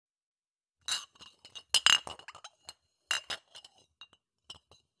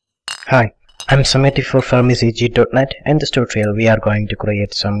Hi, I'm Samiti for farmacg.net. In this tutorial we are going to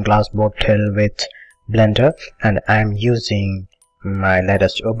create some glass bottle with Blender, and I'm using my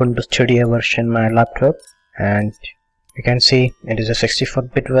latest Ubuntu Studio version my laptop, and you can see it is a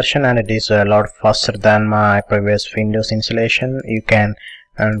 64-bit version and it is a lot faster than my previous Windows installation. You can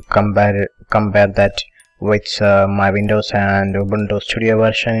compare that with my Windows and Ubuntu Studio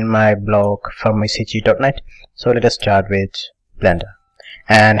version in my blog farmacg.net. So let us start with Blender.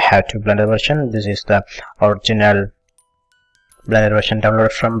 And how to Blender version. This is the original Blender version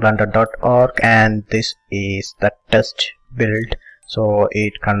downloaded from blender.org, and this is the test build, so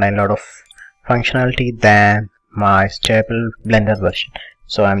it contains a lot of functionality than my stable Blender version.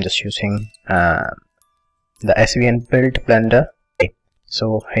 So I'm just using the SVN build Blender.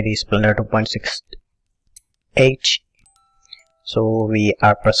 So it is Blender 2.68. so we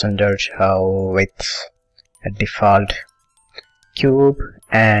are presented with a default cube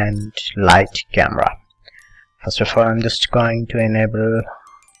and light camera. First of all, I'm just going to enable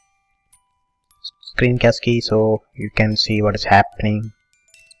screencast key so you can see what is happening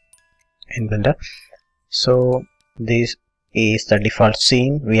in Blender. So this is the default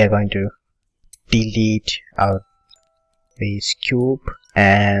scene. We are going to delete this cube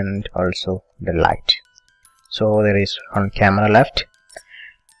and also the light. So there is one camera left.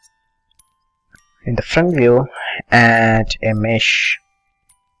 In the front view, add a mesh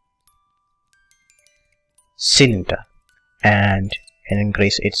cylinder and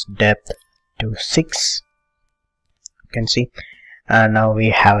increase its depth to 6. You can see, and now we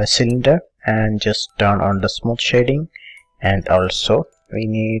have a cylinder, and just turn on the smooth shading, and also we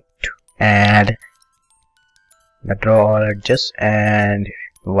need to add the draw all edges and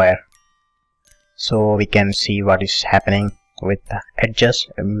wire, so we can see what is happening with the edges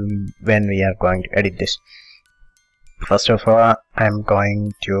when we are going to edit this. First of all, I'm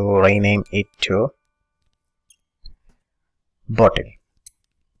going to rename it to bottle.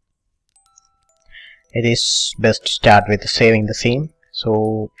 It is best to start with saving the scene.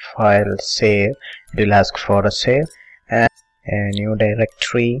 So file save, it will ask for a save, and a new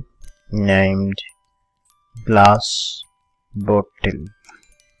directory named glass bottle.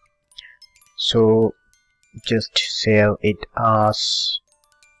 So just save it as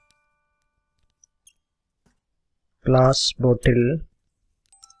glass bottle.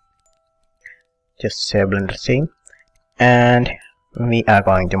 Just save Blender scene, and we are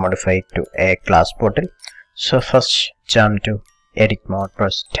going to modify it to a glass bottle. So first jump to edit mode,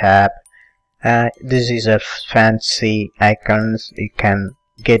 press tab. This is a fancy icons you can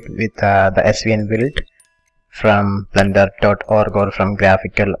get with the SVN build from blender.org or from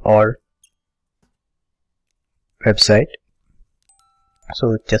graphical or website.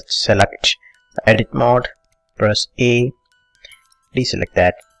 So just select the edit mode, press A, deselect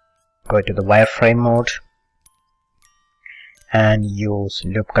that, go to the wireframe mode and use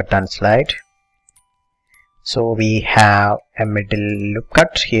loop cut and slide. So we have a middle loop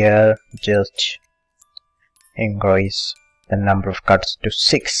cut here, just increase the number of cuts to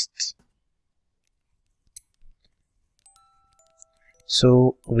 6.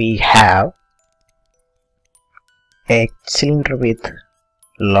 So we have a cylinder with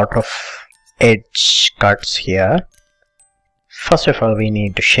lot of edge cuts here. First of all, we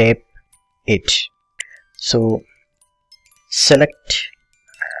need to shape it. So select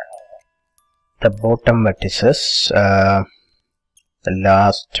the bottom vertices, the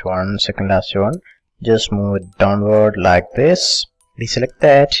last one, second last one, just move it downward like this. Deselect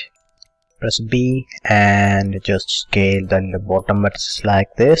that, press B, and just scale the bottom vertices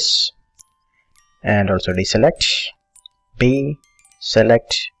like this, and also deselect. B,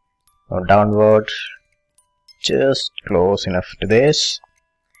 select, or downward, just close enough to this,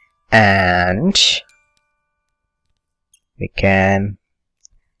 and we can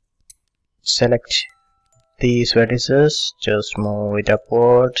select these vertices, just move it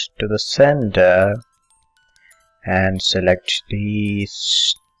upward to the center, and select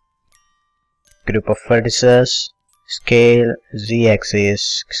these group of vertices, scale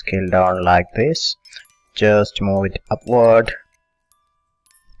z-axis, scale down like this, just move it upward,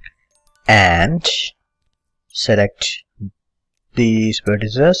 and select these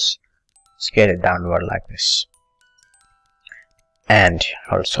vertices, scale it downward like this, and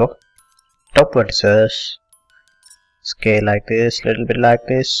also top vertices, scale like this, little bit like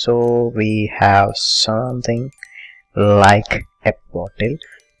this, so we have something like a bottle.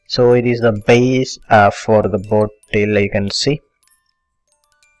 So it is the base for the bottle, you can see.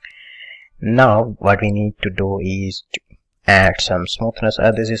 Now what we need to do is to add some smoothness.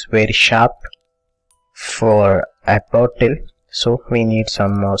 This is very sharp for a bottle, so we need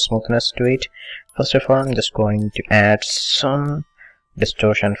some more smoothness to it. First of all, I'm just going to add some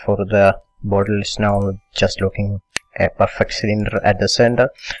distortion for the bottle. Is now just looking a perfect cylinder at the center.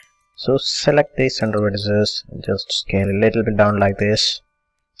 So select the center vertices, just scale a little bit down like this,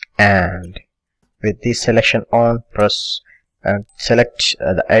 and with this selection on, press and select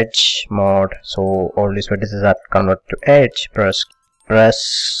the edge mode, so all these vertices are converted to edge. Press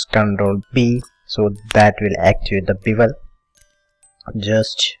Ctrl B, so that will activate the bevel.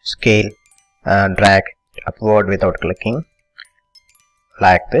 Just scale and drag upward without clicking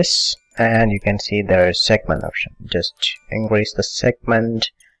like this, and you can see there is segment option. Just increase the segment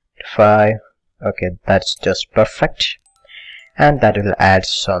to 5. Okay, that's just perfect, and that will add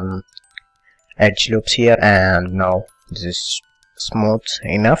some edge loops here. And now this is smooth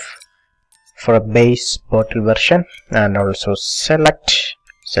enough for a base bottle version. And also select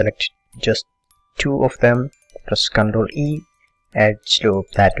just 2 of them, press Ctrl E, edge loop,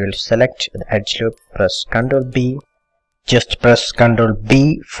 that will select the edge loop. Press Ctrl B, just press Ctrl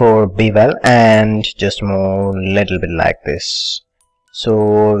B for bevel, and just move a little bit like this,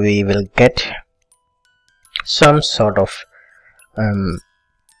 so we will get some sort of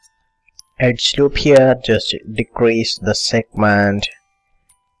edge loop here. Just decrease the segment,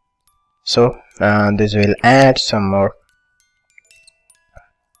 so this will add some more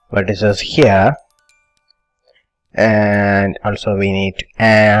vertices here. And also we need to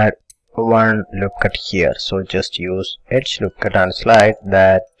add one loop cut here, so just use edge loop cut and slide,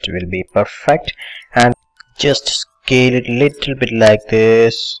 that will be perfect. And just scale it a little bit like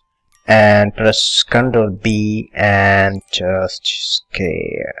this, and press Ctrl B and just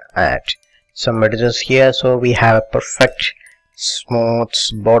scale, add some vertices here, so we have a perfect smooth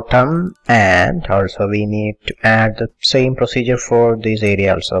bottom. And also we need to add the same procedure for this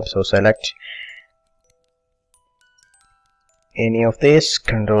area also. So select any of this,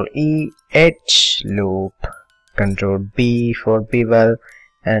 Ctrl E, edge loop, Ctrl B for bevel,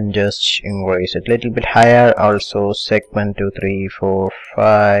 and just increase it a little bit higher. Also segment 2, 3, 4,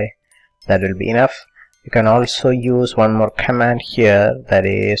 5, that will be enough. You can also use one more command here, that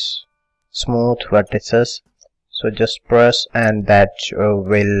is smooth vertices. So just press, and that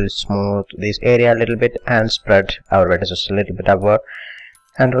will smooth this area a little bit and spread our vertices a little bit upward.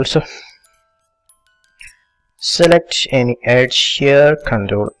 And also select any edge here,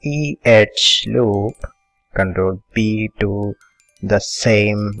 Ctrl E, edge loop, Ctrl B, to the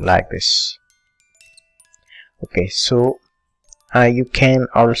same like this. Okay, so you can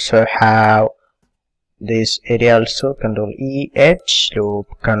also have this area also, Ctrl E, edge loop,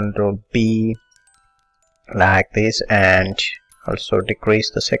 Ctrl B like this, and also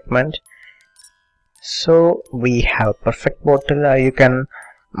decrease the segment. So we have perfect bottle. You can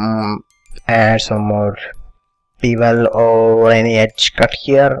add some more bevel or any edge cut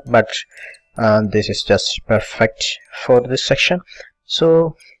here, but this is just perfect for this section.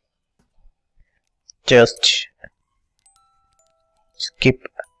 So just skip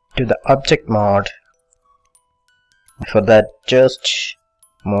to the object mode. For that, just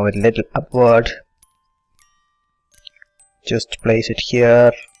move it a little upward, just place it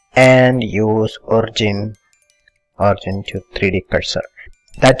here, and use origin to 3D cursor.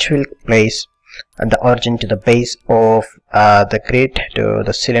 That will place the origin to the base of the grid, to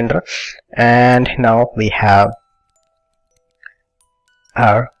the cylinder. And now we have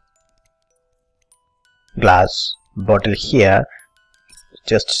our glass bottle here.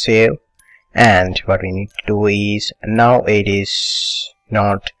 Just save, and what we need to do is, now it is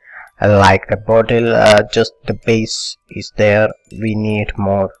not like a bottle, just the base is there. We need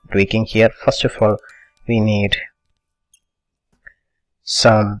more tweaking here. First of all, we need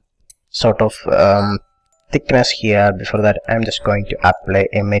some sort of thickness here. Before that, I'm just going to apply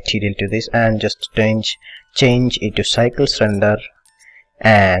a material to this, and just change it to cycles render.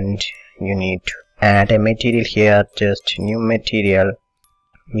 And you need to add a material here, just new material.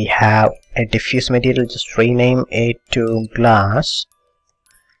 We have a diffuse material, just rename it to glass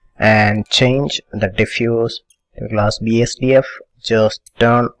and change the diffuse to glass BSDF. Just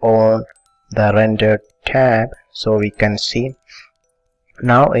turn on the render tab, so we can see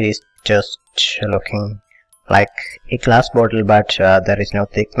now it is just looking like a glass bottle, but there is no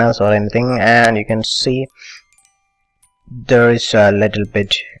thickness or anything. And you can see there is a little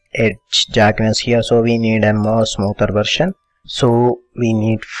bit edge jaggedness here, so we need a more smoother version. So we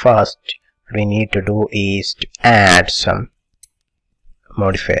need to do is to add some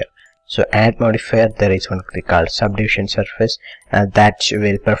modifier. So add modifier, there is one called subdivision surface, and that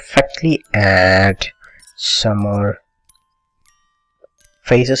will perfectly add some more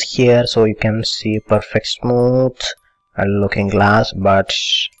faces here, so you can see perfect smooth looking glass, but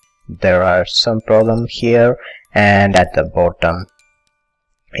there are some problem here and at the bottom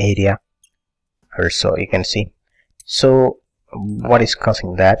area also you can see. So what is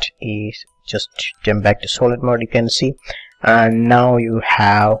causing that is, just jump back to solid mode, you can see, and now you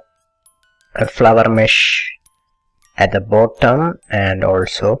have a flower mesh at the bottom and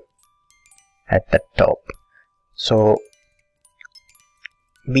also at the top. So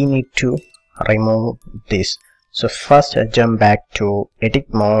we need to remove this. So first jump back to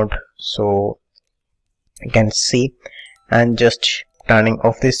edit mode, so you can see, and just turning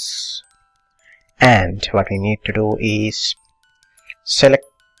off this. And what we need to do is select,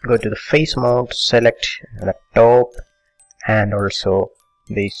 go to the face mode, select the top and also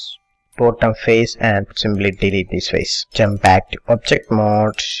this bottom face and simply delete this face. Jump back to object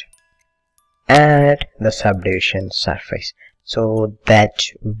mode, add the subdivision surface. So that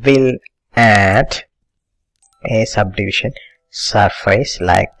will add a subdivision surface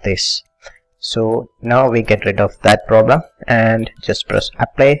like this. So now we get rid of that problem and just press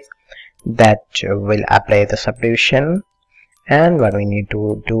apply. That will apply the subdivision. And what we need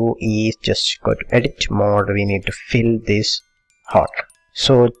to do is just go to edit mode. We need to fill this hole.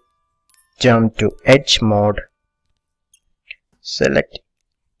 So jump to edge mode, select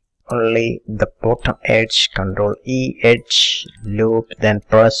only the bottom edge, Ctrl E, edge loop, then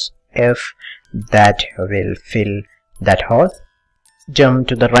press F. That will fill that hole. Jump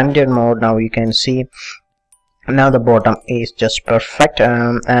to the render mode. Now you can see now the bottom is just perfect,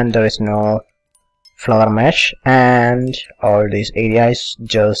 and there is no flower mesh, and all this area is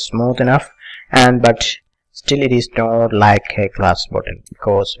just smooth enough, and but still it is not like a glass bottle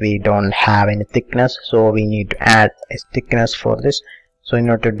because we don't have any thickness, so we need to add a thickness for this. So in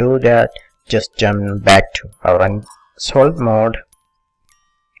order to do that, just jump back to our solid mode,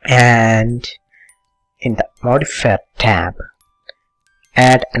 and in the modifier tab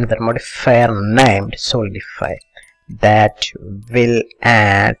add another modifier named solidify. That will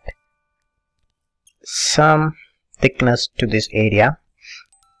add some thickness to this area.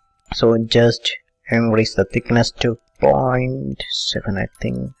 So just increase the thickness to 0.7, I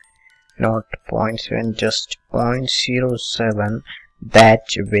think, not 0.7, just 0.07. That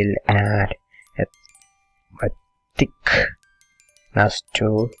will add a thickness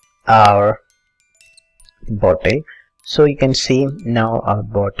to our bottle. So you can see now our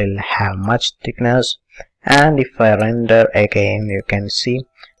bottle have much thickness, and if I render again, you can see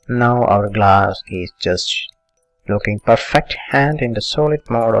now our glass is just looking perfect. And in the solid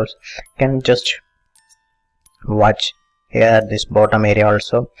mode also, you can just watch here this bottom area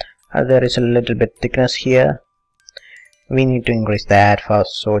also, there is a little bit thickness here. We need to increase that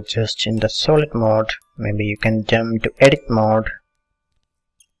first. So just in the solid mode, maybe you can jump to edit mode.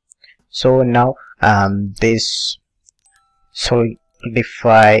 So now this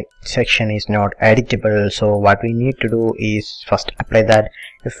solidify section is not editable, so what we need to do is first apply that.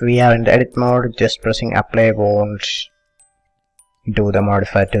 If we are in the edit mode, just pressing apply won't do the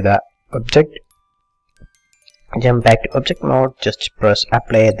modifier to the object. Jump back to object mode, just press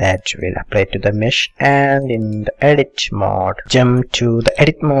apply. That will apply to the mesh. And in the edit mode, jump to the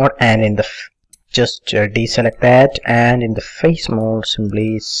edit mode, and in the just deselect that, and in the face mode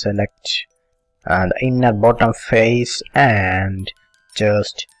simply select and inner bottom face and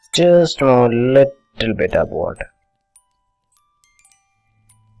just a little bit upward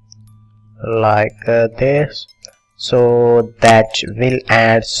like this. So that will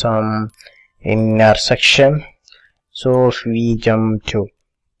add some inner section. So if we jump to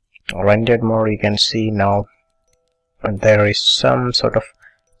rendered mode, you can see now there is some sort of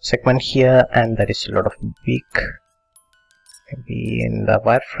segment here, and there is a lot of big, maybe in the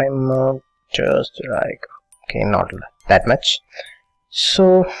wireframe mode, just like, okay, not that much.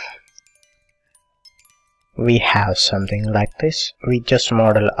 So we have something like this. We just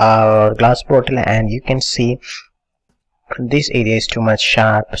model our glass bottle, and you can see this area is too much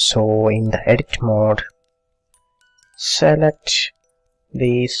sharp. So in the edit mode, select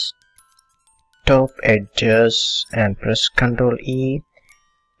these top edges and press Ctrl E,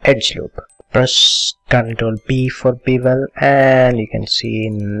 edge loop, press Ctrl B for bevel, and you can see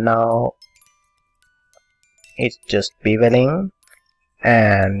now it's just beveling.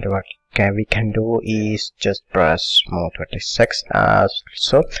 And what we can do is just press smooth vertex as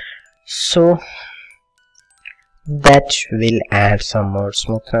so that will add some more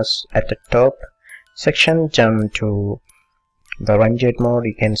smoothness at the top section. Jump to the rendered mode,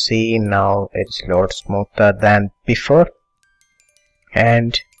 you can see now it's a lot smoother than before,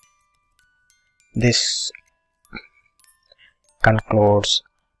 and this concludes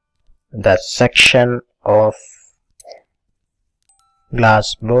the section of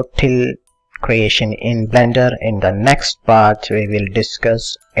glass bottle creation in Blender. In the next part we will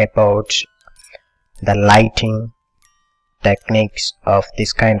discuss about the lighting techniques of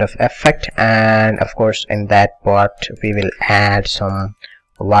this kind of effect, and of course in that part we will add some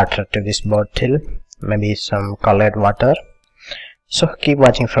water to this bottle, maybe some colored water. So keep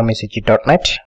watching from ECG.net.